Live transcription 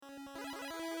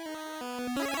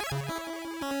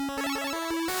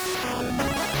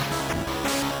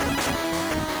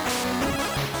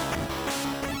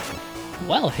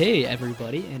Well, hey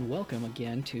everybody, and welcome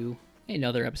again to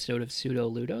another episode of Pseudo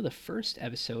Ludo, the first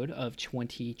episode of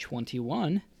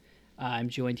 2021. I'm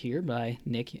joined here by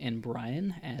Nick and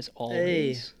Brian, as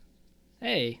always.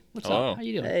 Hey, what's Hello. up? How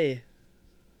you doing? Hey.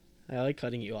 I like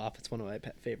cutting you off. It's one of my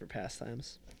favorite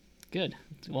pastimes. Good.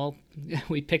 Well,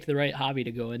 we picked the right hobby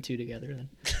to go into together then.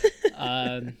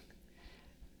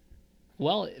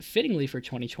 Well, fittingly for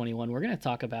 2021, we're going to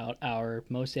talk about our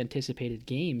most anticipated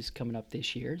games coming up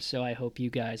this year. So I hope you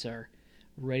guys are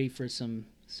ready for some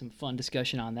fun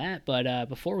discussion on that. But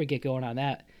before we get going on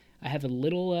that, I have a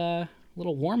little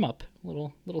warm up,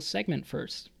 little segment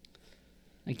first,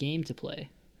 a game to play.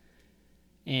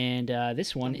 And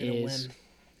this one is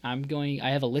I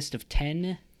have a list of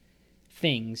 10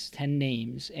 things, 10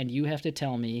 names, and you have to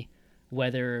tell me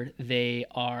whether they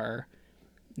are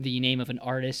the name of an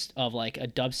artist of like a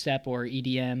dubstep or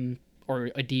EDM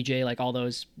or a DJ, like all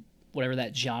those, whatever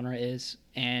that genre is,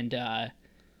 and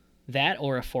that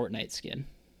or a Fortnite skin.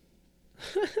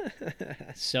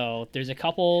 So there's a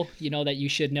couple, that you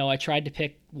should know. I tried to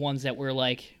pick ones that were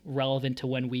like relevant to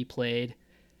when we played,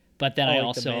 but then I like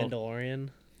also the Mandalorian.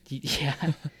 Yeah.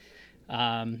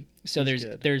 So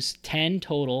there's 10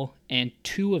 total, and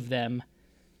 2 of them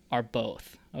are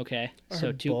both. Okay.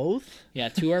 So 2. Both? Yeah,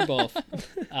 2 are both.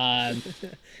 All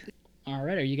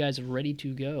right. Are you guys ready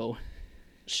to go?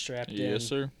 Strapped in. Yes,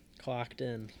 sir. Clocked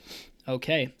in.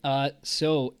 Okay.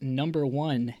 So number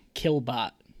 1,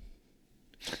 Killbot.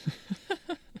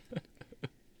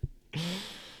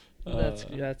 That's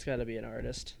got to be an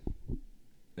artist.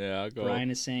 Yeah, I'll go.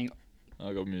 Brian is saying.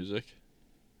 I'll go music.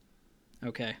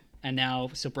 Okay. And now,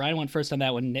 so Brian went first on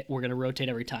that one. We're gonna rotate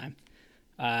every time.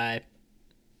 Wait,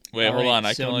 hold on.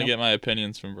 I so can only get my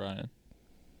opinions from Brian.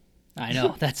 I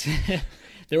know that's.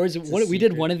 There was one. We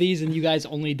did one of these, and you guys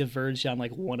only diverged on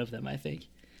like one of them, I think.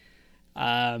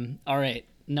 All right,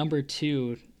 number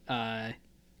 2,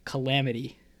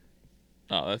 Calamity.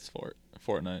 Oh, that's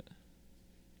Fortnite.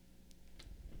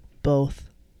 Both.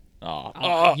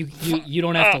 Oh. You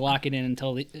don't have to lock it in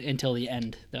until the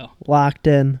end though. Locked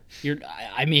in. You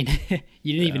didn't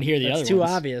even hear the other ones. That's too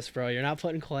obvious, bro. You're not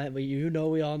putting Calamity.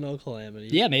 We all know Calamity.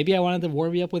 Yeah, maybe I wanted to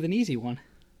warm you up with an easy one.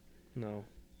 No.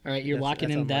 All right, you're locking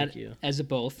in that as a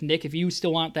both. Nick, if you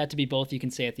still want that to be both, you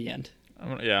can say at the end.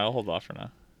 Yeah, I'll hold off for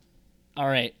now. All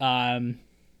right,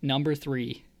 number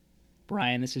 3,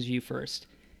 Brian. This is you first.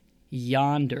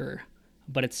 Yonder,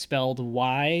 but it's spelled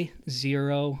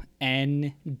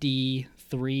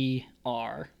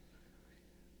Y0ND3R.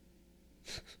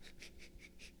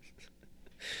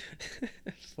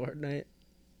 Fortnite.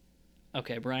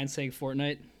 Okay, Brian's saying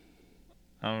Fortnite.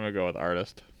 I'm gonna go with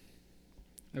artist.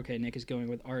 Okay, Nick is going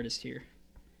with artist here.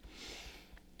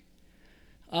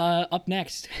 Up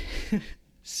next,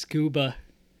 Scuba.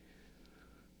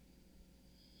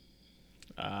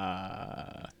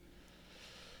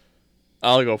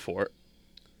 I'll go for it.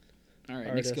 All right,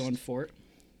 Artist. Nick's going Fort.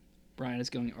 Brian is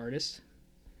going artist.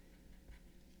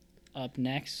 Up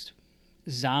next,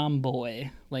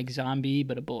 Zomboy, like zombie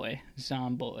but a boy.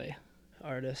 Zomboy.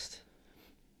 Artist.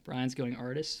 Brian's going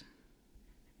artist.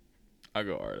 I'll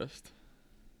go artist.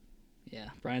 Yeah,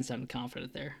 Brian sounded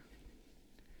confident there.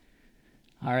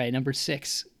 All right, number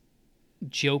 6,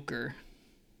 Joker.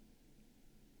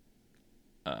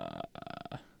 I'll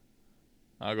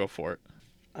go for it.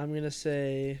 I'm going to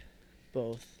say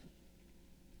both.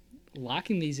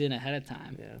 Locking these in ahead of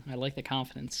time. Yeah. I like the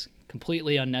confidence.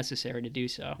 Completely unnecessary to do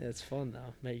so. Yeah, it's fun,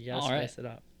 though. Man, you got to All right. spice it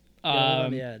up. You gotta live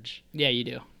on the Um, edge. yeah, you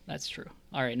do. That's true.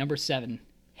 All right, number 7,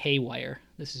 Haywire.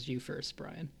 This is you first,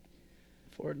 Brian.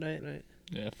 Fortnite night.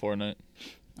 Yeah, Fortnite.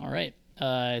 All right.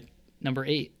 Number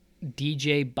 8,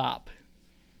 DJ Bop.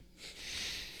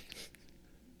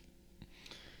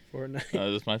 Fortnite.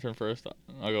 Is this my turn first?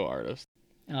 I'll go artist.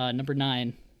 Number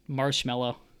 9,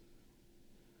 Marshmallow.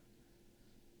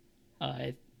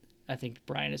 I think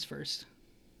Brian is first.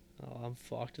 Oh, I'm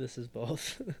fucked. This is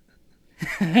both.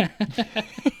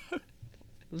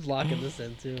 Who's locking this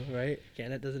in too, right?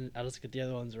 I'll just get the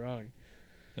other ones wrong.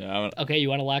 Yeah, Okay, you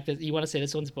want to lock this? You want to say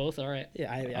this one's both? All right.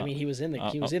 Yeah, I mean he was in the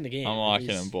game. I'm locking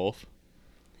in both.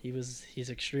 He's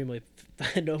extremely.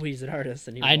 I know he's an artist,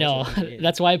 and I know. also in the game.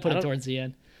 That's why I put it towards the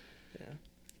end.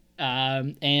 Yeah.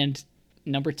 And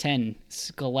number 10,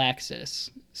 Scalaxis.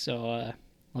 So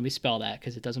let me spell that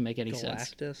because it doesn't make any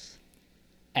sense. Galactus.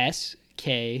 Scalaxis.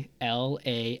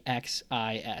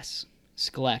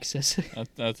 Scalaxis.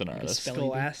 That's an artist.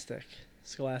 Spelling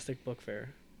Scholastic Book Fair.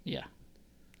 Yeah.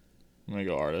 I'm gonna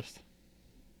go artist.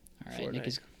 All right. Nick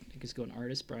Fortnite. is going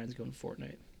artist. Brian's going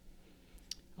Fortnite.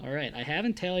 All right, I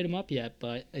haven't tallied them up yet,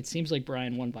 but it seems like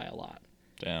Brian won by a lot.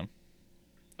 Damn.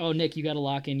 Oh, Nick, you got to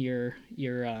lock in your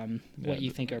what you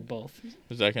th- think are both.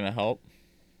 Is that gonna help?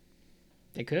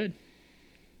 They could.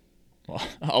 Well,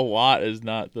 a lot is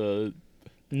not the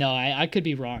No, I could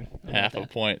be wrong. about half a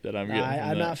that. point that I'm Nah, getting. From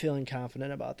I'm that. not feeling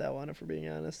confident about that one, if we're being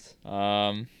honest.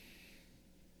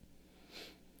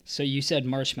 So you said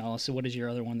marshmallow. So what is your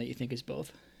other one that you think is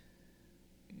both?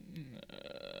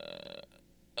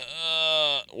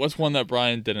 What's one that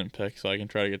Brian didn't pick so I can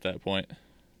try to get that point?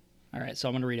 All right, so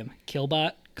I'm gonna read them: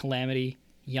 Killbot, Calamity,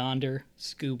 Yonder,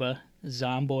 Scuba,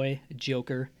 Zomboy,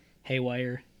 Joker,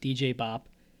 Haywire, DJ Bop,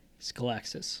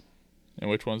 Skalaxis. And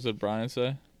which ones did Brian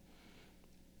say?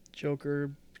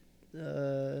 Joker,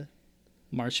 and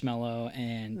Marshmallow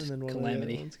and then one of the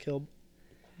Calamity. other ones killed.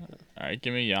 All right,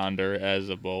 give me Yonder as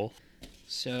a both.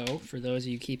 So, for those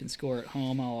of you keeping score at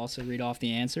home, I'll also read off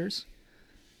the answers.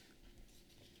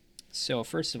 So,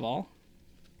 first of all,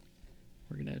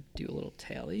 we're going to do a little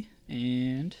tally.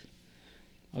 And,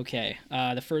 okay,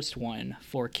 the first one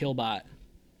for Killbot.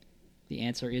 The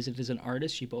answer is it is an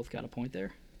artist. You both got a point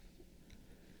there.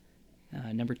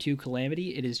 Number 2,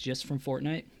 Calamity. It is just from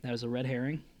Fortnite. That was a red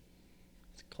herring.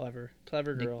 It's clever.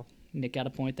 Clever girl. Nick got a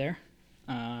point there.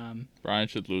 Brian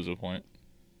should lose a point.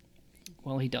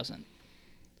 Well, he doesn't.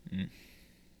 Mm.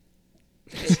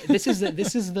 This is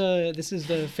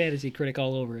the fantasy critic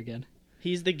all over again.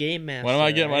 He's the game master. When am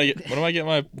I getting right?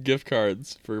 my gift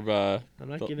cards for I'm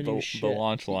not giving you the shit.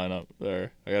 launch lineup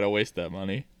there? I gotta waste that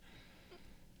money.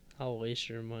 I'll waste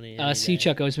your money. any C day.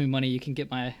 Chuck owes me money. You can get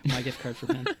my gift card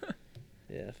from him.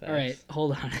 Yeah, facts. All right,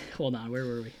 hold on. Where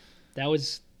were we? That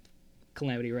was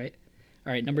Calamity, right?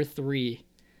 All right, number 3,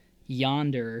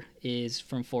 Yonder is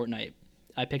from Fortnite.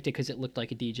 I picked it because it looked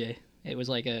like a DJ. It was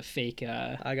like a fake.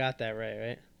 I got that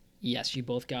right? Yes, you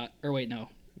both got. Or wait, no.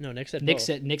 No, Nick said Nick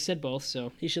both. said both.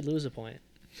 So He should lose a point.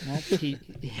 well, he.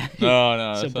 Yeah.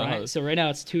 No, So that's not how Brian. this- So right now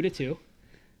it's 2-2.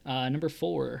 Number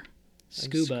 4, I'm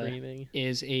Scuba screaming.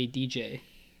 is a DJ.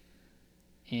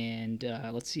 And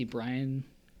let's see, Brian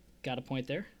got a point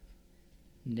there.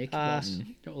 Nick lost.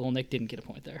 Well, Nick didn't get a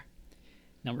point there.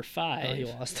 Number 5. Oh, he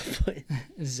lost a point.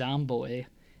 Zomboy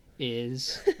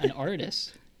is an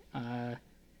artist.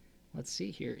 Let's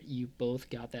see here. You both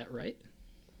got that right.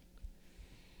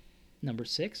 Number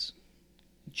 6,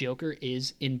 Joker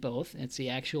is in both. It's the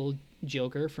actual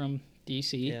Joker from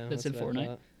DC Yeah, that's in what I Fortnite.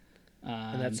 thought.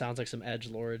 And that sounds like some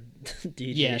edgelord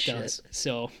DJ Yeah, it shit. does.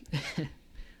 So,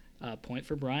 point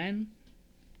for Brian.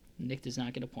 Nick does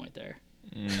not get a point there.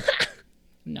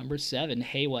 Number 7,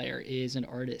 Haywire is an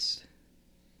artist.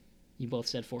 You both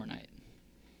said Fortnite.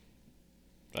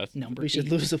 That's Number We should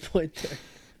 8, lose a point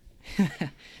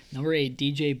there. Number 8,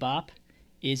 DJ Bop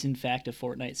is in fact a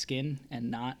Fortnite skin and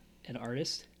not an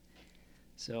artist.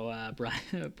 So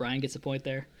Brian gets a point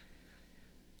there.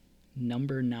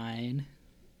 Number 9,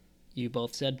 you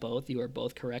both said both. You are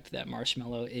both correct that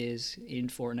Marshmallow is in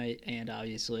Fortnite, and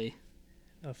obviously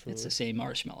it's the same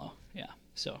Marshmallow. Yeah,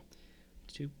 so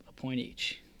a point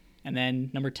each. And then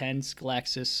number 10,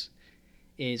 Skalaxis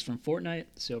is from Fortnite,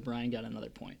 so Brian got another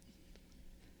point.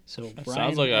 So That Brian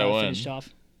sounds like I win. finished off.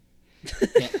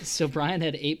 Yeah, so Brian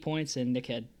had 8 points and Nick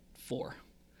had 4.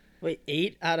 Wait,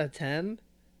 8 out of 10?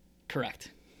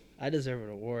 Correct. I deserve an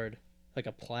award. Like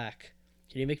a plaque.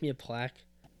 Can you make me a plaque?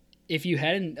 If you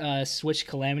hadn't switched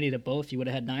Calamity to both, you would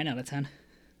have had 9 out of 10.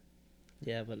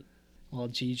 Yeah, but Well,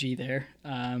 GG there.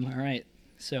 All right,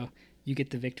 so you get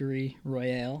the victory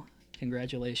royale.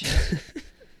 Congratulations.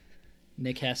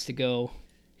 Nick has to go.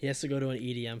 he has to go to an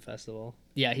EDM festival.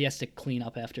 Yeah, he has to clean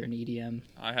up after an EDM.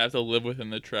 I have to live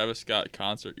within the Travis Scott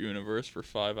concert universe for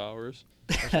 5 hours.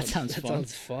 That sounds That fun.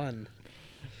 sounds fun.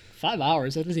 5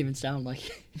 hours? That doesn't even sound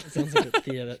like. It sounds like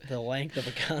the length of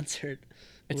a concert.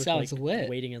 It with, sounds like, lit.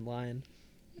 Waiting in line.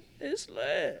 It's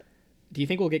lit. Do you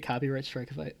think we'll get copyright strike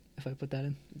if I put that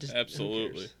in? Just,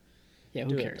 Absolutely. Yeah,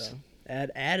 Who who cares? cares?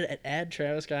 Add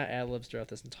Travis Scott ad libs throughout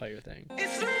this entire thing.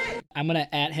 I'm gonna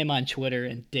at him on Twitter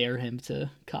and dare him to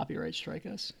copyright strike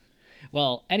us.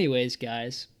 Well, anyways,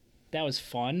 guys, that was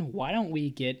fun. Why don't we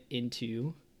get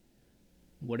into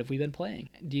what have we been playing?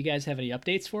 Do you guys have any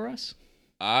updates for us?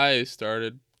 I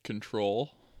started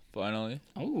Control finally.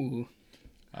 Oh,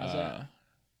 how's that?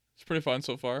 It's pretty fun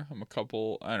so far. I'm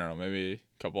maybe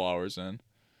a couple hours in.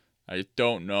 I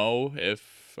don't know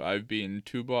if I've beaten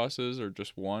 2 bosses or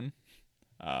just one.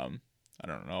 I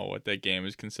don't know what that game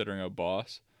is considering a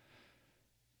boss.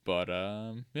 But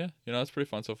yeah, it's pretty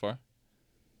fun so far.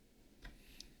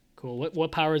 Cool.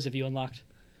 What powers have you unlocked?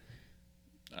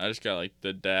 I just got like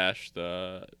the dash,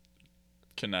 the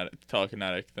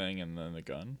telekinetic thing, and then the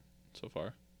gun so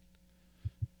far.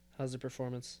 How's the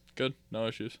performance? Good, no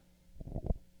issues.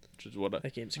 Which is what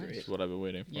That game's great. is what I've been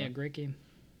waiting for. Yeah, great game.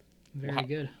 Very Well,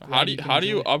 good. How Glad do you can how do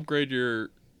you enjoy it. upgrade your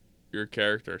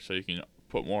character so you can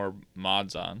put more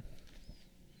mods on?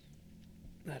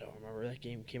 I don't remember. That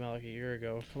game came out like a year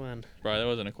ago. Come on. Brian, that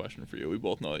wasn't a question for you. We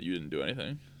both know that you didn't do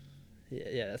anything.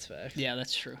 Yeah, that's fact. Yeah,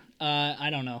 that's true. I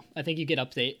don't know. I think you could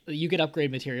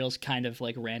upgrade materials kind of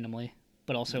like randomly,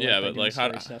 but also Yeah, by but, doing like, how-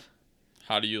 story stuff.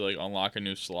 How do you like unlock a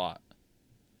new slot?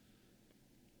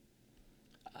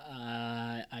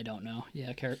 I don't know.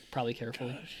 Yeah, probably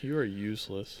carefully. You are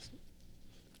useless.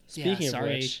 Speaking of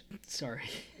sorry. which, Sorry.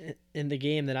 in the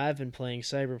game that I've been playing,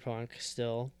 Cyberpunk,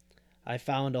 still, I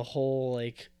found a whole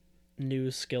like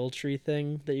new skill tree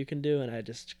thing that you can do, and I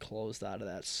just closed out of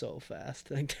that so fast.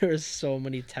 Like there was so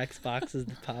many text boxes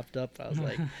that popped up. I was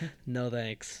like, no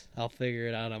thanks. I'll figure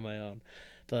it out on my own.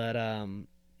 But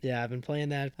yeah, I've been playing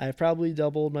that. I've probably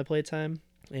doubled my playtime,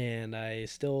 and I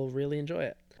still really enjoy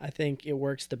it. I think it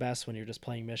works the best when you're just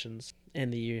playing missions,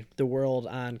 and the world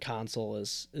on console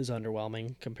is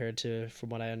underwhelming compared to, from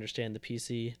what I understand, the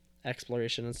PC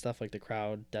exploration and stuff, like the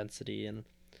crowd density and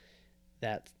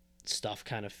that stuff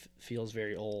kind of feels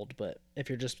very old. But if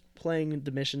you're just playing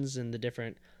the missions and the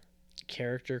different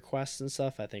character quests and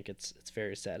stuff, I think it's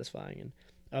very satisfying. And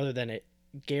other than it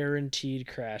guaranteed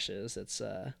crashes, it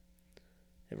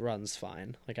runs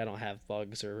fine. Like I don't have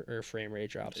bugs or frame rate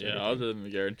drops. Or Yeah, anything. other than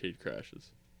the guaranteed crashes.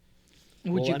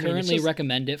 Would Well, you I mean, it's currently just-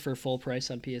 recommend it for full price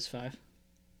on PS5?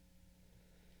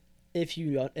 If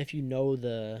you know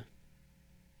the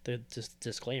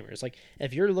disclaimers, like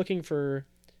if you're looking for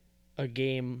a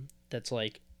game that's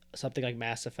like something like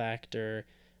Mass Effect or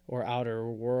Outer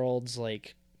Worlds,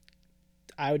 like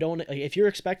I don't like, if you're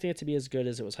expecting it to be as good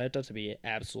as it was hyped up to be,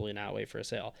 absolutely not wait for a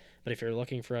sale. But if you're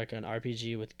looking for like an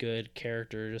RPG with good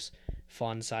characters,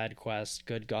 fun side quests,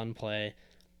 good gunplay,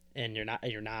 and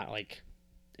you're not like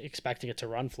expecting it to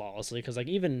run flawlessly, because like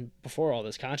even before all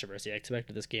this controversy, I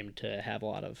expected this game to have a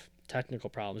lot of technical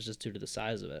problems just due to the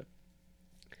size of it.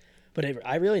 But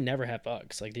I really never have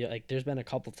bugs. Like there's been a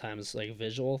couple times like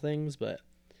visual things, but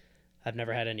I've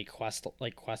never had any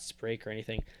quests break or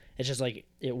anything. It's just like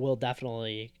it will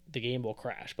definitely, the game will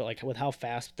crash, but like with how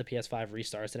fast the PS5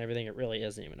 restarts and everything, it really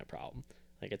isn't even a problem.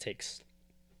 Like it takes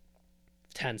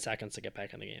 10 seconds to get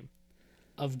back in the game.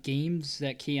 Of games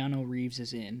that Keanu Reeves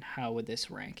is in, how would this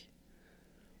rank?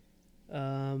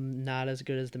 Not as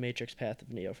good as the Matrix Path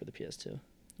of Neo for the PS2.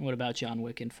 What about John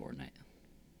Wick and Fortnite?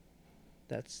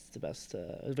 That's the best.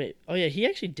 Wait, oh yeah, he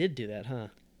actually did do that, huh?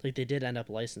 Like they did end up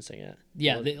licensing it.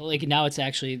 Yeah, Well, like now there's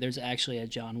actually a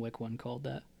John Wick one called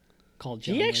John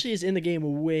he Wick. actually is in the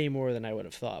game way more than I would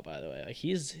have thought. By the way, like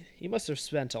he must have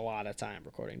spent a lot of time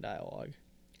recording dialogue,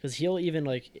 because he'll even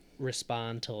like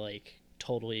respond to like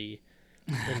totally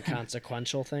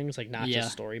inconsequential things, like not Yeah.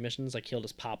 just story missions. Like he'll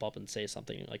just pop up and say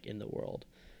something like in the world.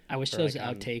 I wish or, those like,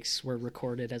 on- outtakes were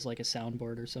recorded as like a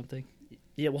soundboard or something.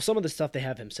 Yeah, well, some of the stuff they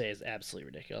have him say is absolutely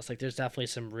ridiculous. Like there's definitely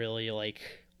some really like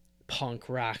punk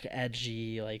rock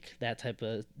edgy, like that type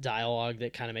of dialogue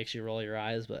that kind of makes you roll your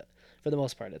eyes, but for the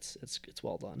most part it's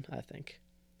well done. I think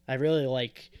I really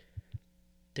like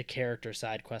the character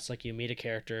side quests. Like you meet a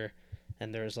character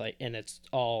and there's like, and it's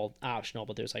all optional,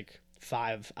 but there's like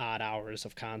 5 odd hours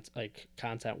of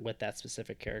content with that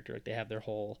specific character. Like they have their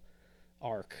whole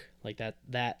arc. Like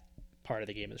that part of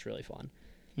the game is really fun.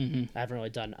 Mm-hmm. I haven't really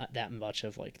done that much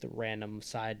of like the random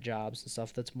side jobs and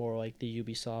stuff. That's more like the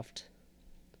Ubisoft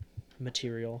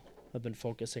material. I've been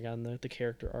focusing on the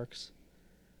character arcs.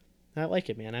 I like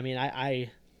it, man. I mean, I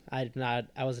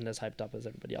wasn't as hyped up as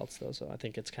everybody else though, so I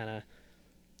think it's kind of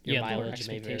your Lower mileage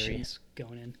may vary. expectations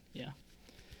going in. Yeah.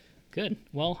 Good.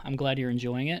 Well, I'm glad you're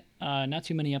enjoying it. Not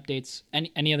too many updates.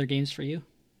 Any other games for you?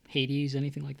 Hades,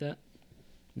 anything like that?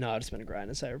 No, I've just been a grind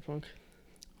in Cyberpunk.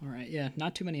 All right. Yeah.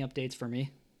 Not too many updates for me.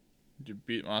 Did you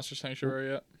beat Monster Sanctuary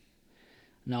yet?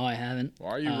 No, I haven't. Why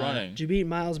are you running? Did you beat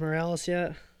Miles Morales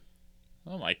yet?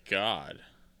 Oh my god.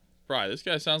 Brian, this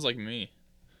guy sounds like me.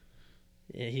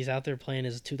 Yeah, he's out there playing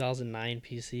his 2009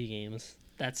 PC games.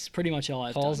 That's pretty much all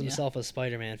I've Calls done. himself a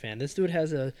Spider-Man fan. This dude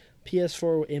has a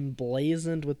PS4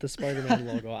 emblazoned with the Spider-Man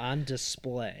logo on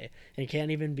display, and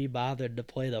can't even be bothered to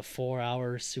play the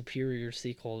 4-hour superior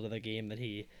sequel to the game that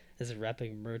he is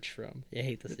repping merch from. You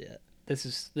hate to see it. This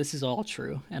is all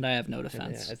true, and I have no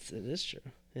defense. Yeah, it is true.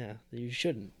 Yeah, you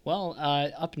shouldn't. Well,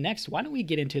 up next, why don't we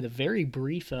get into the very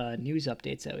brief news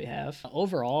updates that we have?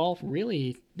 Overall,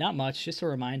 really not much. Just a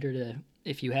reminder to,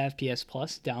 if you have PS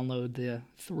Plus, download the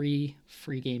 3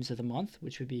 free games of the month,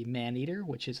 which would be Maneater,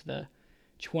 which is the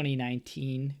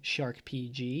 2019 Shark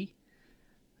PG.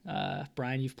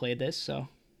 Brian, you've played this, so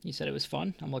you said it was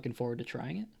fun. I'm looking forward to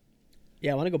trying it.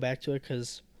 Yeah, I want to go back to it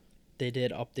because they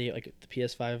did update like the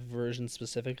PS5 version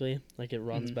specifically. Like it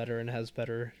runs Mhm. better and has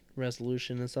better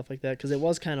resolution and stuff like that. Because it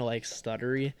was kind of like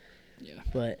stuttery, Yeah.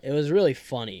 but it was really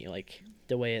funny. Like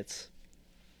the way it's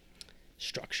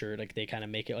structured. Like they kind of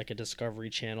make it like a Discovery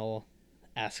Channel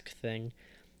esque thing,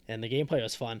 and the gameplay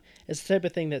was fun. It's the type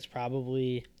of thing that's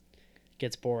probably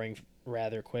gets boring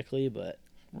rather quickly, but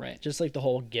Right. just like the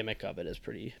whole gimmick of it is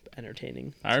pretty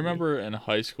entertaining. I remember in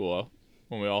high school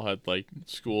when we all had like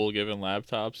school given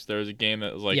laptops, there was a game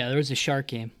that was like yeah, there was a shark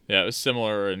game. yeah, it was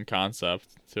similar in concept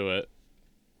to it.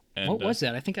 And What was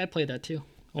that? I think I played that too.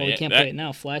 Well, we yeah, can't that- play it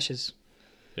now. Flash is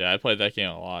yeah, I played that game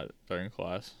a lot during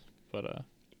class. But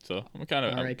so I'm kind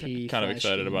of R.I.P. kind of Flash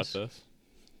excited about games. this.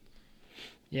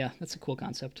 yeah, that's a cool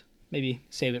concept. Maybe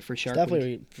save it for It's Shark Week.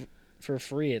 definitely for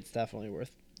free. It's definitely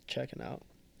worth checking out.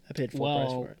 I paid full price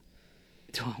Well, for it.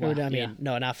 Well, Or, I mean, yeah.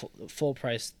 no, not full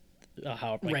price.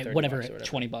 How like right, 30 whatever, bucks or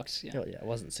whatever. $20. Yeah. Oh, yeah, it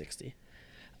wasn't 60.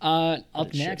 Up it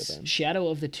should have next, been. Shadow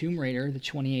of the Tomb Raider, the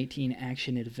 2018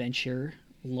 action adventure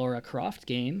Lara Croft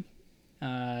game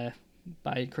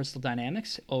by Crystal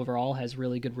Dynamics. Overall, has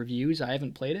really good reviews. I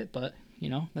haven't played it, but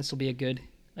this will be a good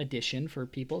addition for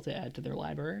people to add to their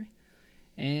library.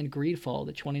 And Greedfall,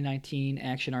 the 2019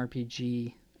 action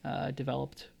RPG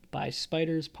developed by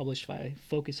Spiders, published by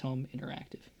Focus Home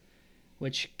Interactive,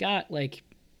 which got like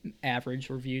average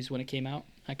reviews when it came out.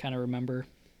 I kind of remember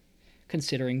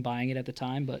considering buying it at the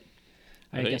time, but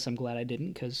I I think- guess I'm glad I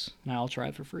didn't because now I'll try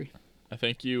it for free. I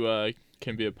think you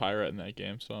can be a pirate in that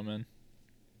game, so I'm in.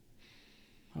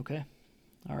 Okay.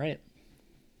 All right.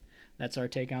 That's our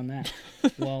take on that.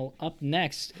 Well, up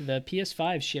next, the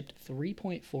PS5 shipped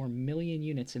 3.4 million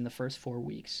units in the first 4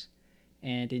 weeks.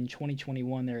 And in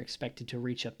 2021, they're expected to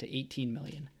reach up to 18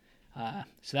 million.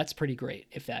 So that's pretty great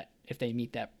if they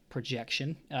meet that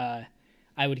projection.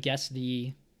 I would guess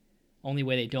the only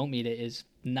way they don't meet it is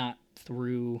not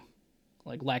through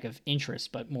like lack of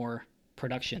interest, but more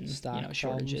production Stock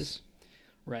shortages.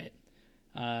 Right.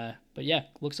 But yeah,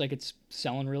 looks like it's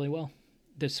selling really well.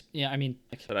 I mean,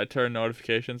 Did I turn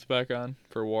notifications back on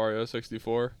for Wario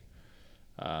 64?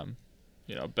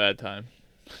 Bad time.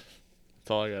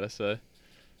 That's all I gotta say.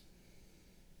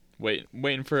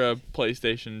 Waiting for a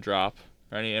PlayStation drop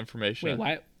or any information.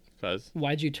 wait, Cause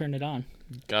why'd you turn it on?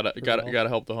 gotta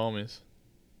help the homies.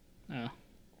 Oh,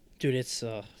 Dude, it's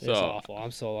So, awful.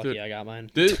 I'm so lucky dude, I got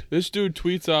mine. This dude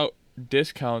tweets out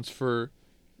discounts for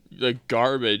like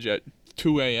garbage at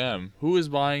 2 a.m. Who is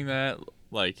buying that?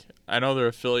 Like, I know they're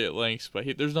affiliate links, but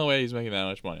there's no way he's making that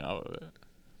much money out of it.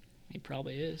 he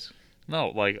probably is. No,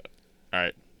 like, all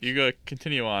right, you go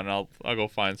continue on. I'll go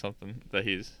find something that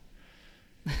he's.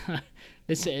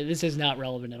 This is not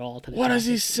relevant at all to the What is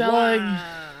he topic. selling?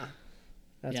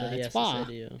 That's Yeah, what he it's has to wah. say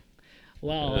to you.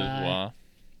 Well, It is, wow.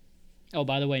 oh,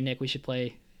 by the way, Nick, we should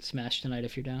play Smash tonight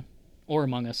if you're down, or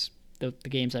Among Us. The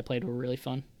games I played were really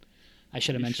fun. I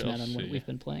should have We mentioned shall that on what see. we've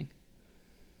been playing.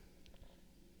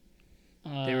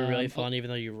 They were really Oh, fun, even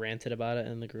though you ranted about it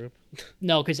in the group.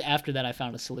 no, because after that I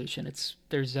found a solution.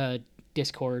 There's a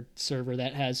Discord server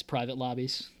that has private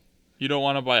lobbies. You don't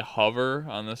want to buy Hover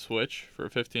on the Switch for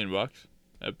 $15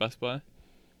 at Best Buy?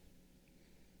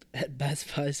 At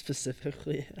Best Buy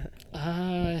specifically.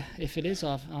 If it is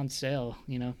on sale,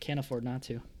 can't afford not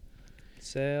to.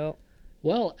 Sale.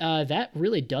 Well, that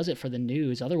really does it for the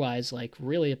news. Otherwise, like,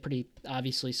 really a pretty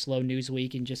obviously slow news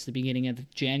week in just the beginning of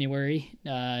January.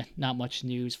 Not much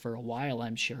news for a while,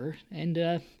 I'm sure.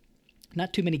 And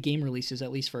not too many game releases,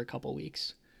 at least for a couple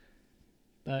weeks.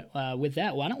 But with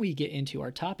that, why don't we get into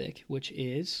our topic, which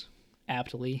is,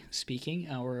 aptly speaking,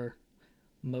 our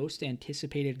most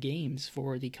anticipated games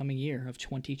for the coming year of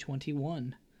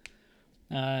 2021.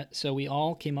 So we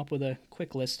all came up with a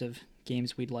quick list of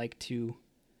games we'd like to,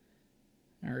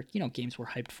 or games we're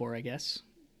hyped for, I guess.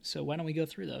 So why don't we go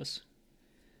through those?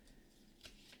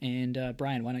 And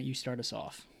Brian, why don't you start us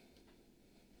off?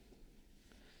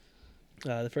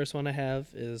 The first one I have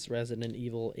is Resident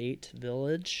Evil 8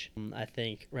 Village. I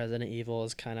think Resident Evil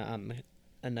is kind of on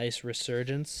a nice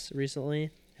resurgence recently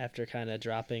after kind of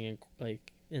dropping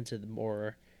into the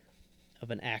more of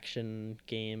an action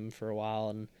game for a while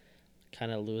and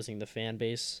kind of losing the fan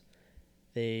base.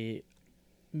 They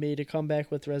made a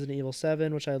comeback with Resident Evil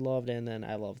 7, which I loved, and then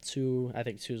I love 2. I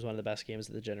think 2 is one of the best games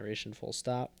of the generation, full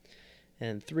stop.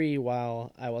 And 3,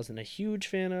 while I wasn't a huge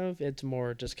fan of, it's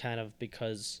more just kind of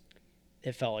because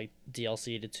it felt like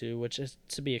DLC to 2, which is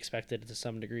to be expected to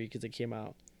some degree because it came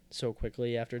out so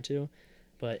quickly after 2.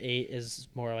 But 8 is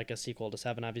more like a sequel to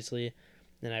 7, obviously,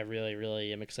 and I really,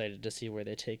 really am excited to see where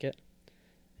they take it.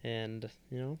 And,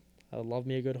 I love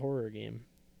me a good horror game.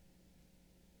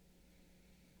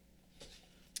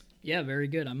 Yeah, very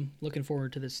good. I'm looking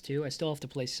forward to this too. I still have to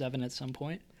play 7 at some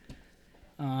point.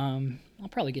 I'll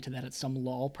probably get to that at some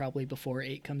lull, probably before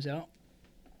 8 comes out.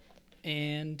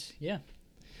 And yeah.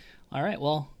 All right,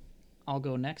 well, I'll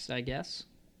go next, I guess.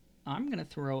 I'm going to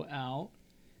throw out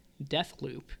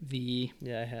Deathloop, the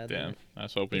Yeah, I had Damn, that. I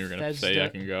was hoping you were gonna say I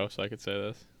can go, so I could say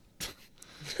this.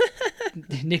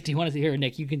 Nick, do you want to hear it?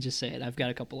 Nick, you can just say it. I've got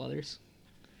a couple others.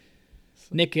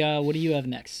 Nick, what do you have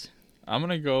next? I'm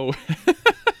gonna go.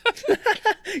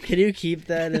 Can you keep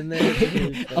that in there?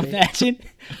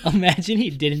 Imagine he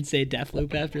didn't say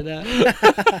Deathloop after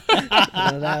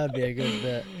that. No, that would be a good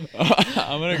bit.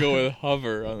 I'm gonna go with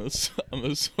Hover on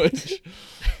the Switch.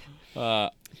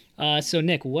 So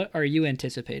Nick, what are you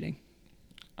anticipating?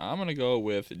 I'm gonna go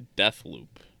with Deathloop,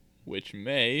 which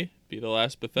may be the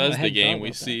last Bethesda hadn't game thought we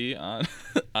about that. see on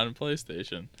on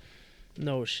PlayStation.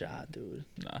 No shot, dude.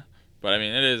 Nah, but I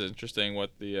mean, it is interesting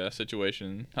what the how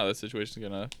the situation's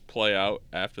gonna play out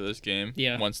after this game.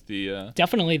 Yeah. Once the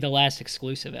Definitely the last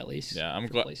exclusive, at least. Yeah, I'm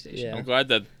for glad. PlayStation. Yeah. I'm glad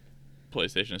that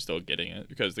PlayStation is still getting it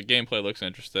because the gameplay looks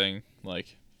interesting.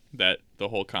 Like that, the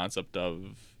whole concept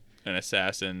of an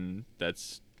assassin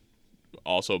that's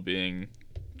also being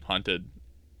hunted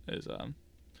is like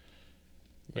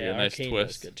Yeah, a nice Arcane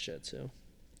twist. does good shit too.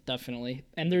 Definitely.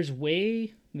 And there's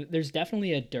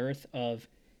definitely a dearth of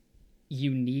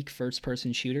unique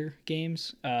first-person shooter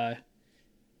games. And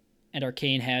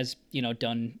Arcane has,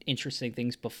 done interesting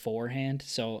things beforehand,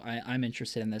 so I'm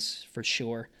interested in this for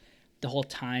sure. The whole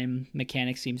time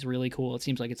mechanic seems really cool. It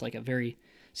seems like it's like a very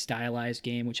stylized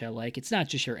game, which I like. It's not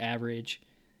just your average,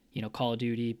 Call of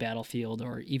Duty, Battlefield,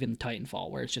 or even Titanfall,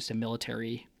 where it's just a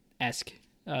military-esque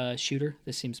shooter.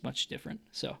 This seems much different.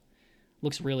 So,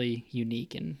 looks really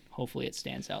unique, and hopefully it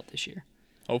stands out this year.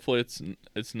 Hopefully,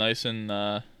 it's nice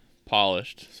and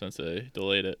polished since they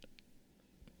delayed it.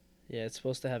 Yeah, it's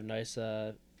supposed to have nice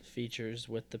features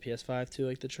with the PS5 too,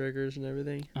 like the triggers and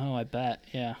everything. Oh, I bet.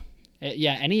 Yeah.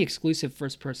 Yeah, any exclusive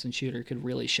first-person shooter could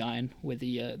really shine with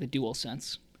the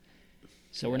DualSense.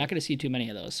 So we're not going to see too many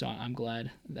of those. So I'm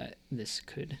glad that this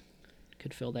could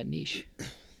fill that niche.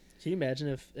 Can you imagine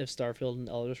if Starfield and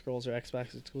Elder Scrolls are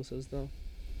Xbox exclusives though?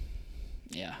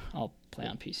 Yeah, I'll play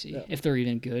on PC. Yeah. If they're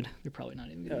even good. They're probably not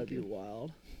even That going would to be be good.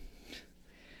 wild.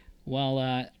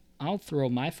 Well, I'll throw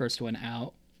my first one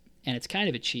out, and it's kind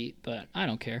of a cheat, but I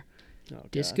don't care. Oh,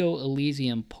 God. Disco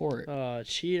Elysium Port. Oh,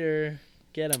 cheater.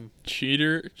 Get him.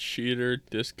 Cheater,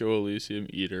 Disco Elysium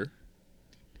Eater.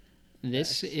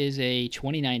 This Nice. is a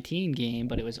 2019 game,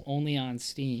 but it was only on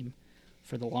Steam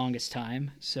for the longest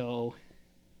time. So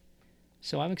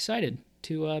I'm excited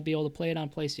to be able to play it on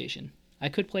PlayStation. I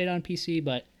could play it on PC,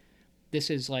 but this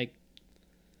is like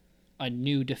a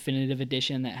new definitive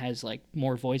edition that has like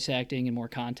more voice acting and more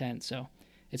content. So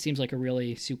it seems like a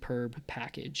really superb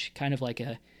package, kind of like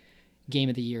a Game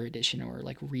of the Year edition or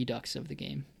like redux of the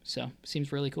game. So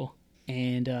seems really cool.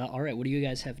 And all right, what do you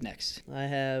guys have next? I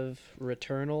have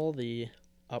Returnal, the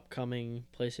upcoming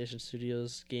PlayStation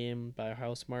Studios game by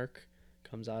Housemarque.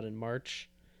 Comes out in March.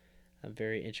 I'm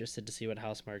very interested to see what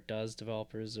Housemarque does.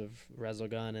 Developers of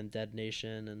Resogun and Dead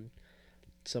Nation and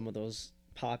some of those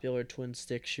popular twin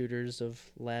stick shooters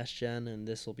of last gen, and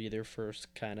this will be their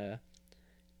first kind of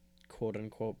quote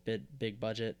unquote big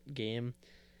budget game.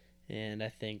 And I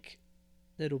think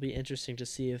it'll be interesting to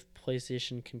see if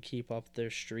PlayStation can keep up their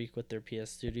streak with their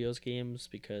PS Studios games,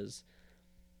 because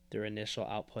their initial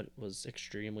output was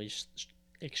extremely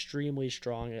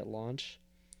strong at launch.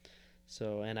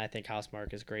 So, and I think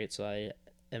Housemarque is great, so I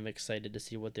am excited to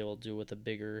see what they will do with a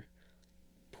bigger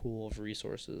pool of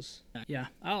resources. Yeah,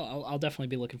 I'll definitely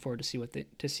be looking forward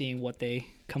to seeing what they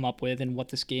come up with and what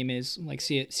this game is like.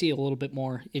 See a little bit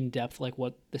more in depth, like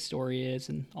what the story is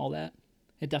and all that.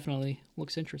 It definitely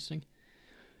looks interesting.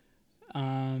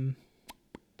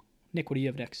 Nick, what do you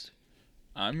have next?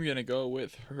 I'm gonna go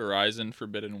with Horizon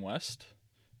Forbidden West,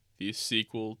 the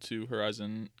sequel to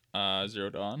Horizon Zero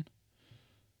Dawn.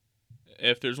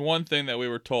 If there's one thing that we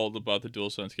were told about the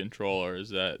DualSense controller is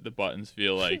that the buttons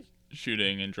feel like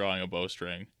shooting and drawing a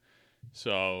bowstring.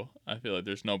 So I feel like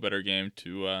there's no better game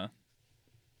to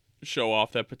show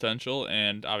off that potential,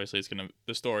 and obviously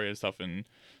the story and stuff in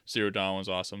Zero Dawn was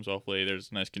awesome. So hopefully there's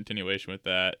a nice continuation with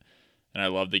that. And I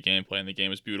love the gameplay, and the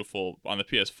game is beautiful on the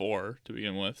PS4 to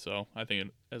begin with. So I think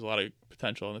it has a lot of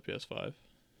potential on the PS5.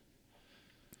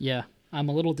 Yeah, I'm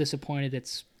a little disappointed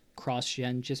it's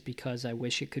cross-gen just because I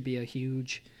wish it could be a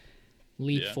huge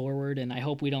leap forward, and I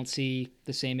hope we don't see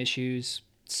the same issues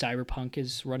Cyberpunk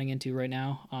is running into right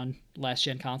now on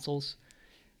last-gen consoles.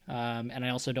 And I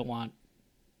also don't want,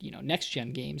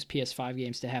 next-gen games, PS5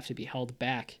 games, to have to be held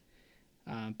back.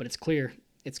 But it's clear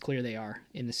they are,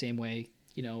 in the same way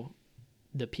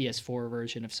the PS4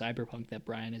 version of Cyberpunk that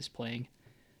Brian is playing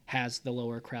has the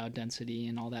lower crowd density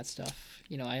and all that stuff.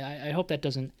 I hope that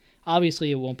doesn't.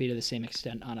 Obviously, it won't be to the same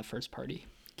extent on a first party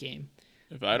game.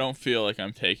 If I don't feel like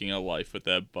I'm taking a life with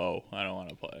that bow, I don't want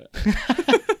to play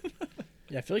it.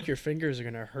 Yeah, I feel like your fingers are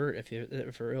gonna hurt if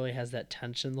it really has that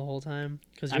tension the whole time.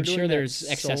 Because I'm sure there's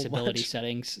accessibility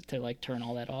settings to like turn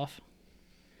all that off.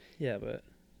 Yeah, but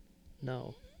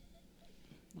no.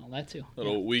 Well, that too.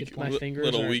 Little weak, My fingers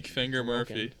little aren't weak finger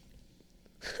broken. Murphy.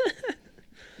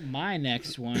 My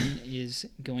next one is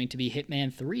going to be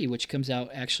Hitman 3, which comes out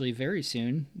actually very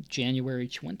soon, January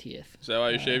 20th. Is that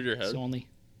why you shaved your head? So only.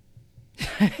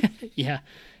 Yeah,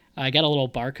 I got a little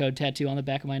barcode tattoo on the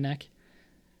back of my neck.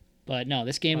 But no,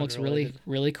 this game looks really, Unrelated.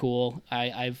 really cool.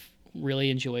 I've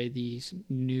really enjoyed these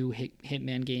new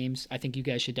Hitman games. I think you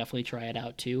guys should definitely try it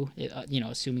out too.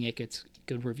 Assuming it gets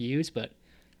good reviews, but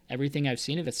everything I've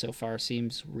seen of it so far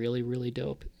seems really, really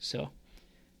dope. So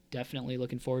definitely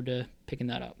looking forward to picking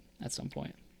that up at some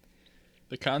point.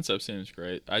 The concept seems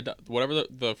great. Whatever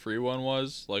the free one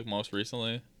was, like most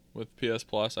recently with PS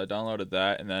Plus, I downloaded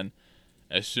that, and then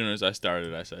as soon as I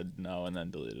started, I said no, and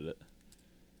then deleted it.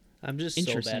 I'm just so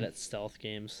Interesting. bad at stealth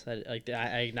games. I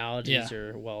acknowledge these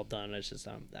are well done. It's just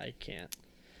I can't.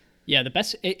 Yeah, the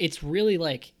best. It's really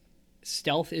like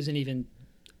stealth isn't even.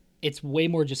 It's way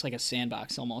more just like a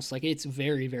sandbox almost. Like it's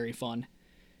very, very fun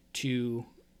to.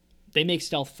 They make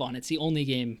stealth fun. It's the only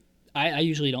game. I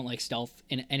usually don't like stealth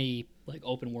in any like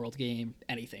open world game,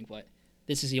 anything, but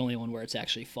this is the only one where it's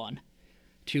actually fun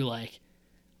to like.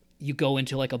 You go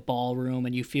into like a ballroom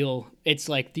and you feel it's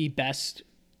like the best.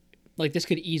 Like this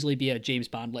could easily be a James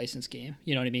Bond license game.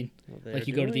 You know what I mean? Well, Like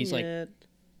you go to these like. it.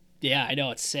 Yeah, I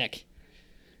know it's sick.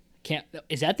 Can't.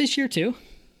 Is that this year too?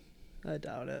 I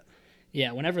doubt it.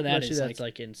 Yeah, whenever that Especially is that's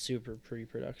like, in super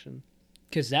pre-production.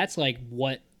 because that's like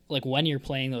what like when you're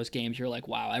playing those games, you're like,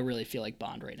 wow, I really feel like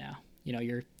Bond right now.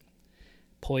 You're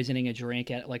poisoning a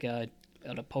drink at like at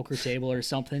a poker table or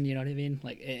something. You know what I mean?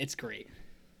 Like it's great.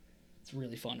 It's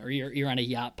really fun. Or you're on a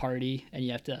yacht party and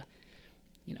you have to,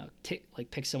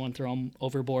 pick someone, throw them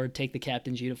overboard, take the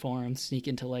captain's uniform, sneak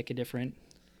into like a different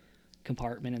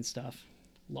compartment and stuff.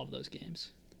 Love those games.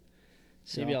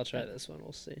 So, Maybe I'll try this one.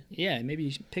 We'll see. Yeah, maybe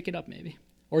you should pick it up, maybe.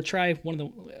 Or try one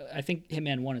of the. I think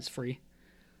Hitman 1 is free.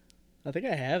 I think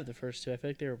I have the first two. I feel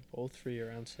like they were both free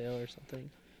or on sale or something.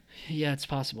 Yeah, it's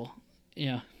possible.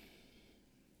 Yeah.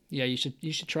 Yeah, you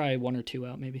should try 1 or 2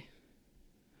 out, maybe.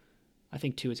 I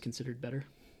think 2 is considered better.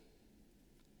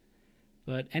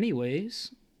 But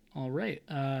anyways, all right.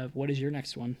 What is your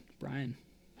next one, Brian?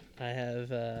 I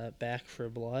have Back for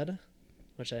Blood,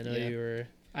 which I know Yeah. you were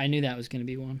I knew that was going to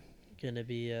be one. gonna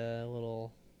be a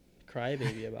little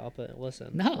crybaby about, but listen,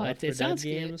 No, Left it 4 Dead sounds good.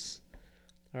 games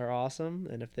are awesome,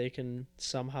 and if they can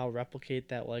somehow replicate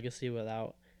that legacy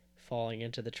without falling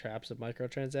into the traps of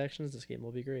microtransactions, this game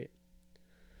will be great.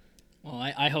 Well,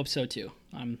 I hope so too.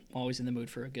 I'm always in the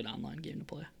mood for a good online game to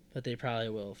play. But they probably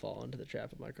will fall into the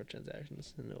trap of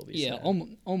microtransactions, and it will be Yeah,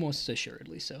 sad. almost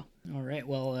assuredly so. All right,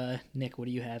 well, Nick, what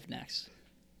do you have next?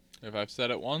 If I've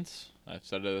said it once, I've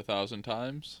said it 1,000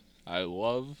 times. I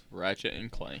love Ratchet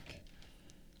and Clank.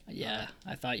 Yeah,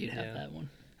 I thought you'd have Yeah. that one.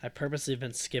 I purposely have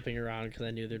been skipping around because I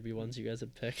knew there'd be ones you guys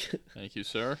would pick. Thank you,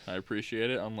 sir. I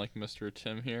appreciate it. Unlike Mr.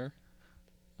 Tim here.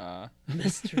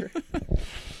 Mister.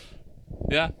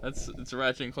 Yeah, it's a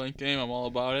Ratchet and Clank game. I'm all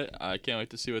about it. I can't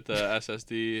wait to see what the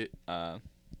SSD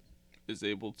is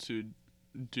able to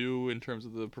do in terms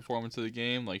of the performance of the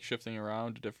game, like shifting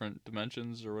around to different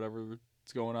dimensions or whatever's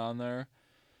going on there.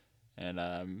 And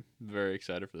I'm very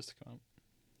excited for this to come out.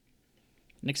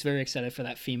 Nick's very excited for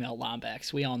that female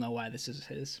Lombax. We all know why this is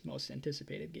his most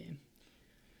anticipated game.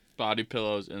 Body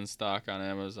pillows in stock on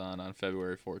Amazon on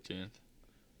February 14th.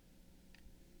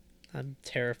 I'm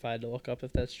terrified to look up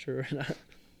if that's true or not.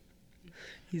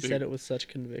 He said it with such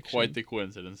conviction. Quite the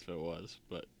coincidence if it was,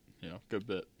 but good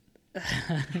bit.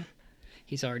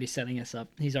 He's already setting us up.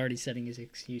 He's already setting his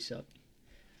excuse up.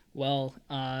 Well,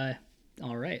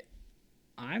 all right.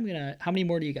 How many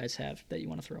more do you guys have that you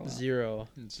want to throw out? 0.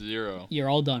 It's 0. You're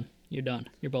all done. You're done.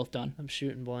 You're both done. I'm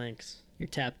shooting blanks. You're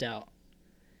tapped out.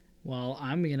 Well,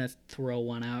 I'm going to throw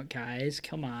one out, guys.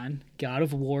 Come on. God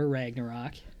of War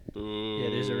Ragnarok. Boo.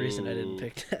 Yeah, there's a reason I didn't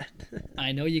pick that.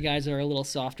 I know you guys are a little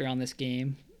softer on this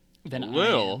game than A I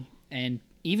little? am. And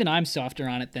even I'm softer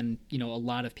on it than, a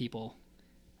lot of people.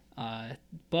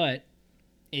 But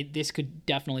this could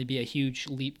definitely be a huge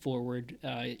leap forward,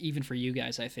 even for you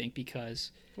guys, I think,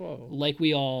 because Whoa. like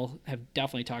we all have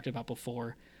definitely talked about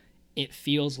before, it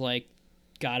feels like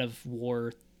God of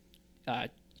War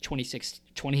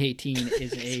 2018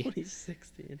 is a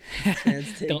 2016.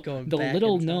 Man's take the, going the back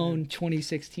little in time. known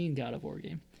 2016 God of War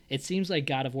game. It seems like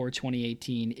God of War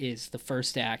 2018 is the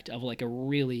first act of like a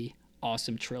really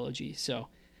awesome trilogy. So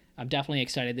I'm definitely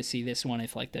excited to see this one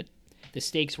if like the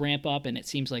stakes ramp up, and it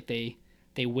seems like they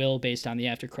will based on the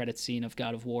after credits scene of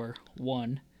God of War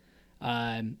 1.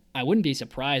 I wouldn't be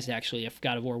surprised actually if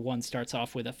God of War 1 starts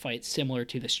off with a fight similar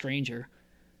to the Stranger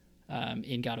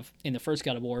in the first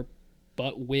God of War,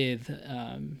 but with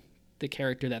the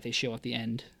character that they show at the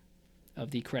end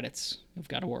of the credits of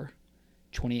God of War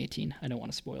 2018. I don't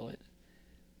want to spoil it.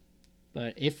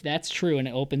 But if that's true and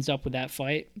it opens up with that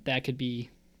fight, that could be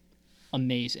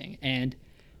amazing. And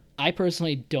I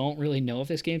personally don't really know if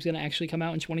this game's going to actually come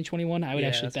out in 2021. I would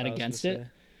actually that's bet what I was against gonna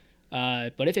it.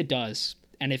 say. But if it does,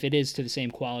 and if it is to the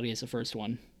same quality as the first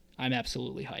one, I'm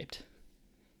absolutely hyped.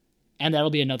 And that'll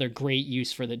be another great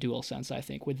use for the DualSense, I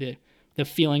think, with the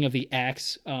feeling of the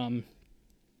axe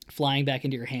flying back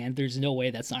into your hand. There's no way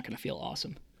that's not going to feel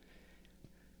awesome.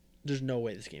 There's no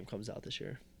way this game comes out this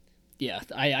year. Yeah,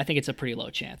 I think it's a pretty low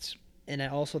chance. And I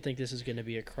also think this is going to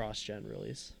be a cross-gen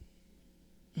release.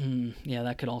 Yeah,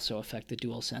 that could also affect the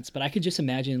DualSense. But I could just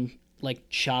imagine like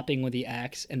chopping with the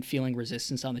axe and feeling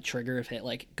resistance on the trigger if it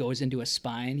like goes into a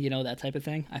spine, that type of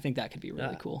thing. I think that could be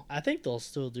really cool. I think they'll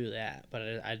still do that, but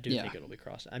I do Yeah. think it'll be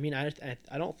cross. I mean, I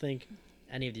don't think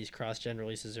any of these cross-gen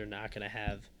releases are not going to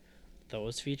have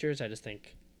those features. I just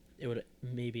think it would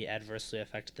maybe adversely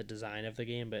affect the design of the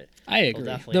game, but I they'll agree.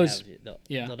 definitely They'll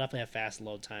they'll definitely have fast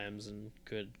load times and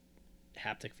good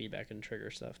haptic feedback and trigger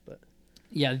stuff. But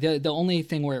Yeah, the only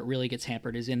thing where it really gets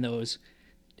hampered is in those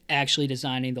actually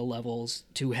designing the levels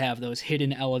to have those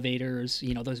hidden elevators,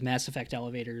 those Mass Effect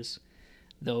elevators,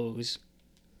 those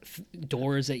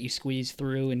doors that you squeeze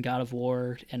through in God of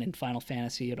War and in Final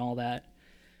Fantasy and all that.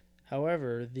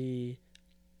 however,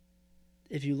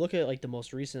 if you look at like the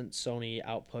most recent Sony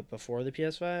output before the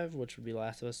PS5, which would be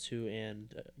Last of Us 2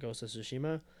 and Ghost of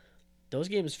Tsushima, those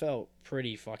games felt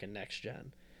pretty fucking next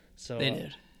gen. So They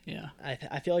did, yeah.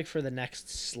 I feel like for the next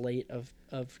slate of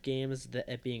games, that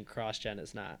it being cross-gen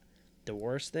is not the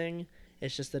worst thing.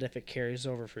 It's just that if it carries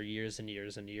over for years and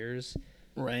years and years,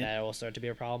 Right. that will start to be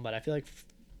a problem. But I feel like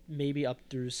maybe up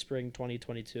through spring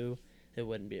 2022, it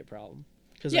wouldn't be a problem.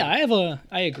 Cause Yeah, I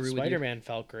agree with you. Spider-Man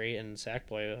felt great, and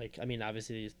Sackboy, like, I mean,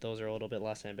 obviously those are a little bit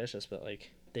less ambitious, but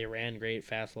like they ran great,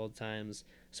 fast load times.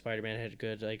 Spider-Man had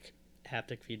good like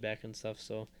haptic feedback and stuff.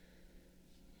 So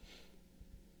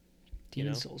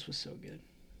Demon Souls was so good.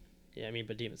 yeah, I mean,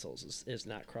 but Demon Souls is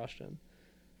not cross-gen.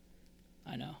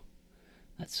 I know.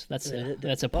 That's It-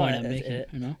 a but point I'm it- making,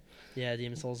 it- Yeah,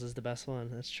 Demon Souls is the best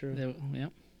one. That's true. Yeah.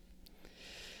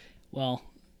 Well,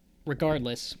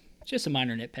 regardless, just a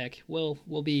minor nitpick. We'll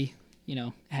be,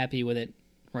 happy with it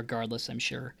regardless, I'm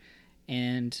sure.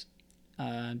 And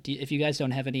if you guys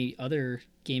don't have any other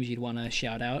games you'd want to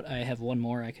shout out, I have one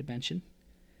more I could mention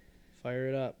Fire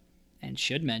it up. and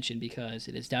should mention because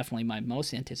it is definitely my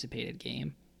most anticipated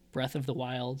game, Breath of the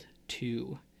Wild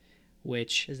 2,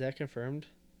 which Is that confirmed?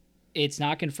 it's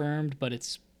not confirmed, but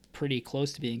it's pretty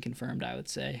close to being confirmed, I would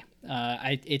say.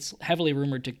 It's heavily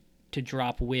rumored to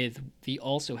drop with the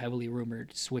also heavily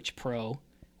rumored Switch Pro,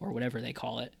 or whatever they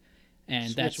call it. And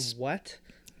Switch that's what?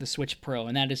 the Switch Pro,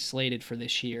 and that is slated for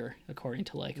this year, according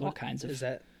to all What kinds of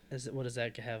what does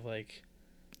that have like?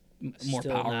 more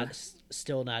still power.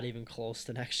 Still not even close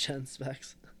to next gen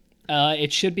specs.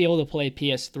 It should be able to play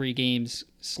PS3 games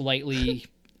slightly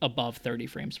above 30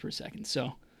 frames per second.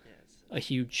 So a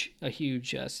huge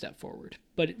step forward.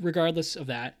 But regardless of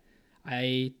that,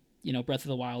 Breath of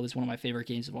the Wild is one of my favorite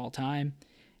games of all time.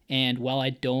 And while I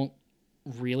don't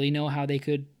really know how they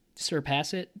could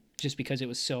surpass it, just because it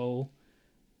was so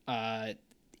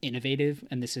innovative,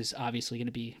 and this is obviously going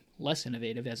to be less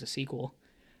innovative as a sequel,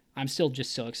 I'm still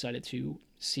just so excited to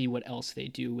see what else they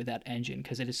do with that engine,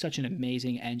 because it is such an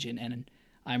amazing engine, and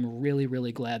I'm really,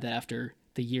 really glad that after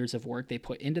the years of work they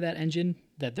put into that engine,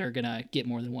 that they're going to get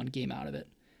more than one game out of it.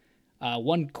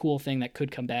 One cool thing that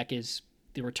could come back is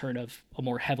the return of a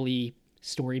more heavily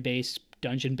story-based,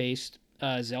 dungeon-based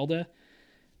Zelda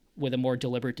with a more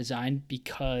deliberate design,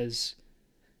 because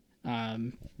Now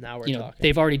we're talking.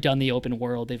 they've already done the open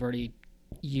world. They've already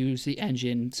used the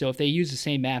engine. So if they use the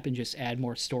same map and just add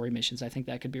more story missions, I think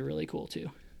that could be really cool too.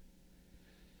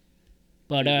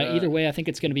 But either way, I think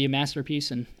it's going to be a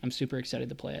masterpiece, and I'm super excited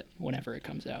to play it whenever it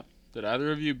comes out. Did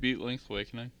either of you beat Link's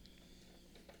Awakening?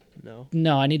 No,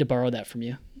 No, I need to borrow that from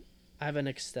you. I have an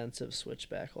extensive Switch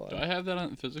backlog. Do I have that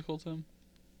on physical, Tim?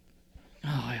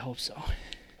 Oh, I hope so.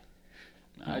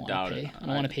 I doubt it. I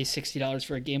don't want to pay $60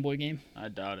 for a Game Boy game. I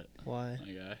doubt it. Why?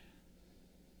 My guy.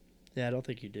 Yeah, I don't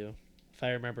think you do. If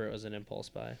I remember, it was an impulse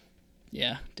buy.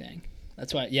 Yeah, dang.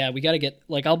 That's why. Yeah, we got to get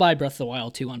like I'll buy Breath of the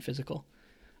Wild 2 on physical.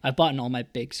 I've bought all my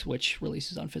big Switch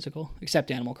releases on physical,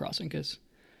 except Animal Crossing, because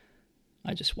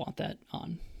I just want that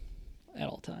on at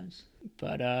all times.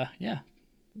 But yeah,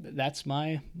 that's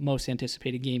my most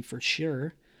anticipated game for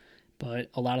sure.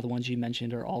 But a lot of the ones you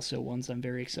mentioned are also ones I'm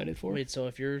very excited for. Wait, so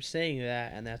if you're saying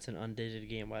that and that's an undated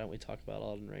game, why don't we talk about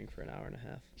Elden Ring for an hour and a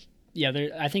half? Yeah,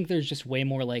 I think there's just way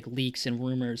more like leaks and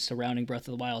rumors surrounding Breath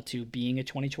of the Wild 2 being a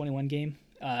 2021 game.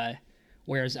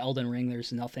 Whereas Elden Ring,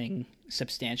 there's nothing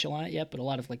substantial on it yet, but a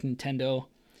lot of like Nintendo,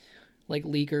 like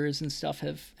leakers and stuff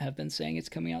have been saying it's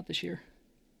coming out this year.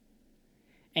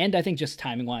 And I think just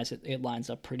timing wise, it lines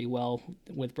up pretty well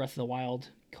with Breath of the Wild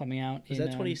coming out. Was that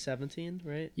 2017,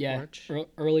 right? Yeah, March?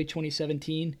 early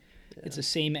 2017. Yeah. It's the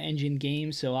same engine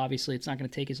game, so obviously it's not going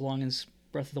to take as long as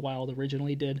Breath of the Wild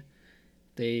originally did.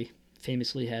 They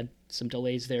famously had some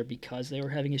delays there because they were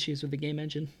having issues with the game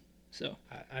engine. So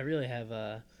I really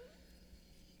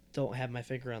don't have my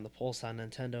finger on the pulse on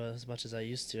Nintendo as much as I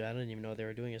used to. I didn't even know they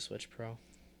were doing a Switch Pro.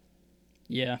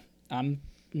 yeah, I'm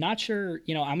not sure.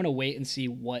 I'm going to wait and see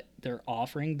what they're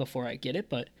offering before I get it,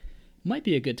 but it might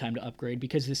be a good time to upgrade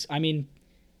because this. I mean,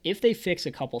 if they fix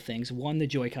a couple things, one, the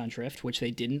Joy-Con drift, which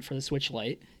they didn't for the Switch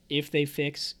Lite. If they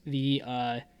fix the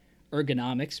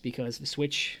ergonomics, because the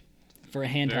Switch for a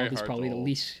handheld is probably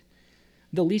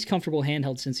the least comfortable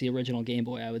handheld since the original Game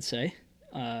Boy, I would say.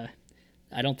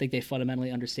 I don't think they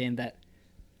fundamentally understand that,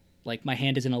 like, my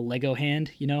hand isn't a Lego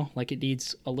hand, like it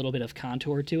needs a little bit of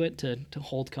contour to it to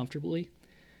hold comfortably.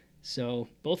 So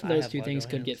both of those two things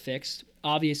could get fixed.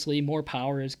 Obviously, more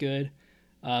power is good,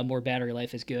 more battery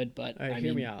life is good, but All right,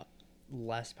 hear me out.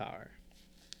 Less power.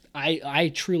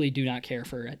 I truly do not care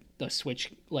for the Switch.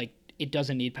 Like, it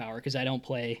doesn't need power because I don't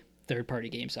play third-party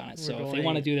games on it. So if they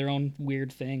want to do their own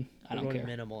weird thing, I don't care.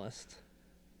 Minimalist.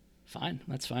 Fine,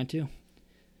 that's fine too.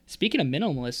 Speaking of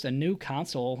minimalist, a new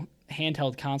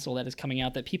handheld console that is coming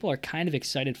out that people are kind of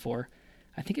excited for.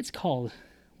 I think it's called,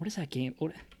 what is that game?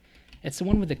 It's the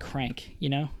one with the crank,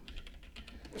 No.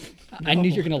 I knew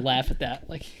you were going to laugh at that.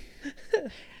 Like,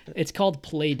 it's called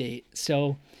Playdate.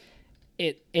 So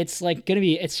it's like going to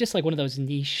be, it's just like one of those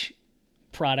niche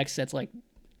products that's like,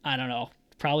 I don't know,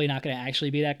 probably not going to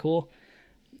actually be that cool.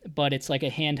 But it's like a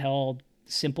handheld,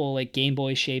 simple, like Game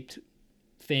Boy shaped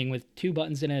thing with two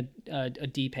buttons and a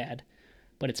D-pad,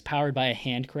 but it's powered by a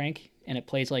hand crank, and it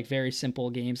plays like very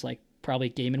simple games, like probably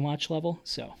Game & Watch level.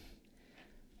 So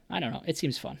I don't know. It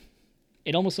seems fun.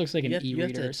 It almost looks like an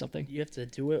e-reader or something. You have to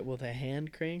do it with a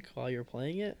hand crank while you're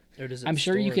playing it, or does it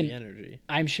store the energy?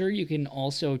 I'm sure you can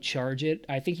also charge it.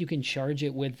 I think you can charge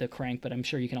it with the crank, but I'm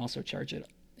sure you can also charge it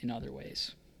in other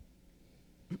ways.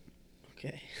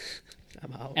 Okay,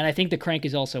 I'm out. And I think the crank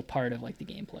is also part of like the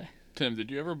gameplay. Tim,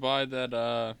 did you ever buy that?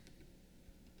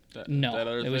 No, that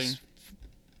other it thing? was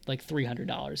like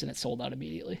 $300 and it sold out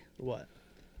immediately. What?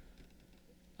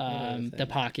 The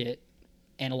Pocket,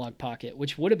 Analog Pocket,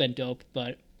 which would have been dope,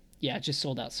 but yeah, it just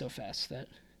sold out so fast that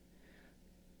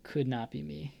could not be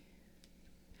me.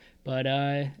 But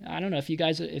I don't know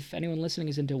if anyone listening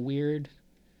is into weird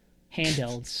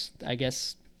handhelds, I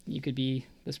guess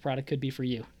this product could be for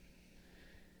you.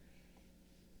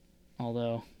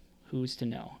 Although, who's to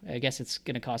know? I guess it's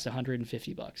going to cost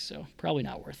 $150, so probably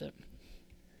not worth it.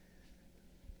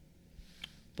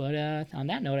 But on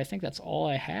that note, I think that's all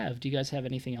I have. Do you guys have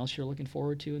anything else you're looking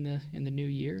forward to in the new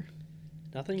year?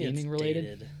 Nothing gaming related.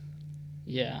 Dated.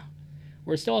 Yeah,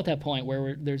 we're still at that point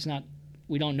where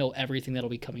we don't know everything that'll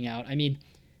be coming out. I mean,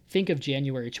 think of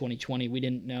January 2020. We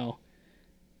didn't know,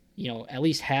 at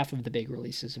least half of the big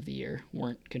releases of the year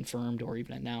weren't confirmed or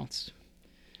even announced.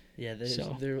 Yeah,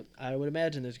 I would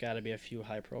imagine there's got to be a few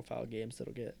high-profile games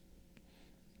that'll get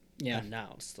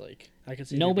announced. Like, I could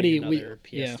see another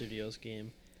PS Studios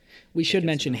game. We should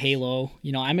mention Halo.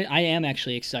 I am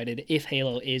actually excited if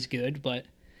Halo is good, but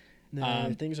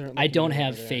things aren't. I don't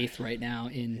have faith right now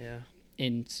in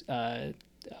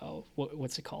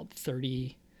what's it called?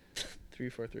 343.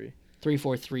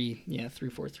 343. Yeah,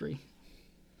 343.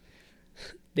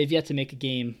 They've yet to make a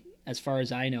game, as far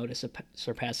as I know, to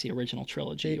surpass the original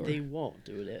trilogy. They won't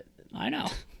do it. I know.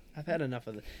 I've had enough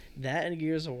of that, and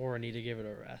Gears of War need to give it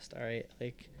a rest. All right,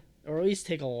 or at least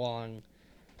take a long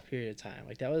period of time.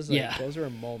 Like, that was those were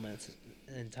moments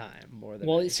in time more than.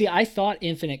 Well, see, I thought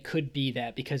Infinite could be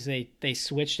that because they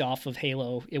switched off of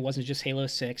Halo. It wasn't just Halo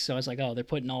 6, so I was like, oh, they're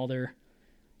putting all their,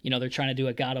 they're trying to do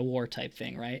a God of War type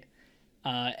thing, right?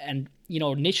 And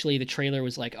initially the trailer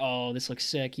was like, oh, this looks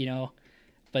sick,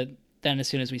 but then as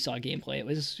soon as we saw gameplay, it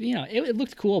was, it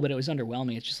looked cool, but it was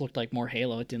underwhelming. It just looked like more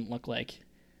Halo. It didn't look like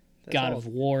God of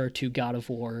War to God of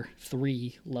War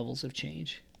 3 levels of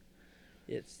change.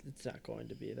 It's not going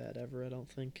to be that ever, I don't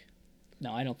think.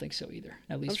 No, I don't think so either.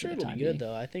 At least I'm sure for the it'll time be good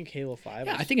being. though. I think Halo 5.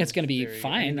 Yeah, I think it's going to be very,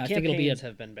 fine. I, mean, the I think it'll be a campaigns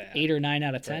have been bad. 8 or 9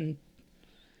 out of 10.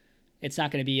 It's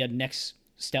not going to be a next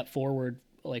step forward,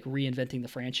 like reinventing the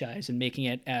franchise and making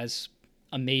it as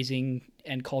amazing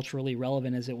and culturally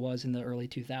relevant as it was in the early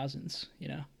 2000s. You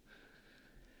know.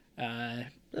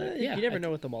 Yeah, you never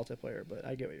know with the multiplayer, but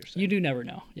I get what you're saying. You do never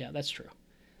know. Yeah, that's true.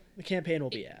 The campaign will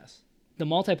be ass. The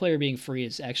multiplayer being free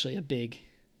is actually a big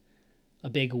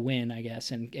win, I guess,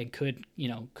 and could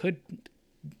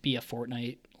be a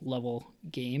Fortnite level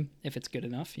game if it's good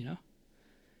enough,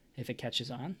 if it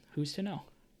catches on. Who's to know?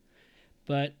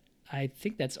 But I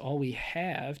think that's all we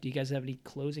have. Do you guys have any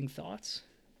closing thoughts?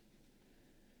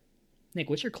 Nick,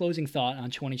 what's your closing thought on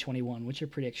 2021? What's your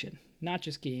prediction? Not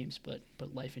just games, but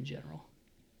life in general.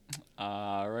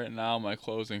 Right now, my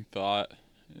closing thought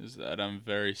is that I'm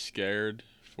very scared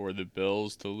for the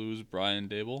Bills to lose Brian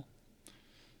Dable.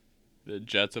 The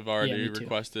Jets have already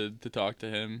requested to talk to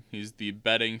him. He's the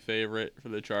betting favorite for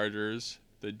the Chargers.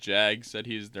 The Jags said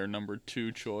he's their number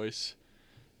 2 choice.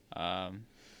 Not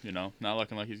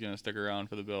looking like he's going to stick around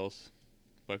for the Bills.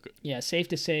 But yeah, safe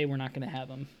to say we're not going to have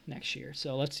him next year.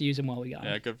 So let's use him while we got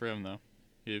him. Yeah, good for him, though.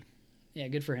 Yeah,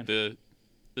 good for him.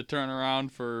 The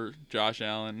turnaround for Josh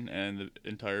Allen and the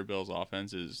entire Bills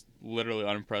offense is literally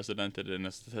unprecedented in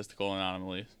a statistical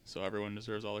anomaly. So everyone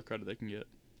deserves all the credit they can get.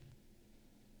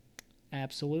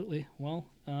 Absolutely. Well,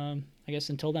 I guess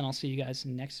until then, I'll see you guys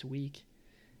next week.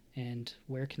 And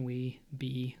where can we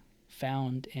be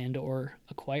found and or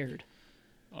acquired?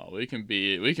 Oh, we can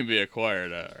be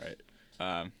acquired. All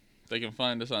right. They can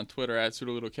find us on Twitter at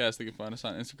PseudoLittleCast. They can find us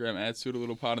on Instagram at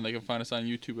PseudoLittlePod, and they can find us on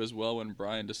YouTube as well when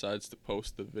Brian decides to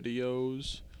post the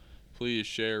videos. Please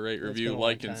share, rate, review,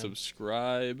 like, and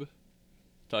subscribe.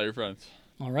 Tell your friends.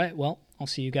 All right. Well, I'll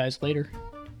see you guys later.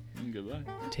 Goodbye.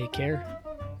 Take care.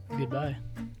 Goodbye.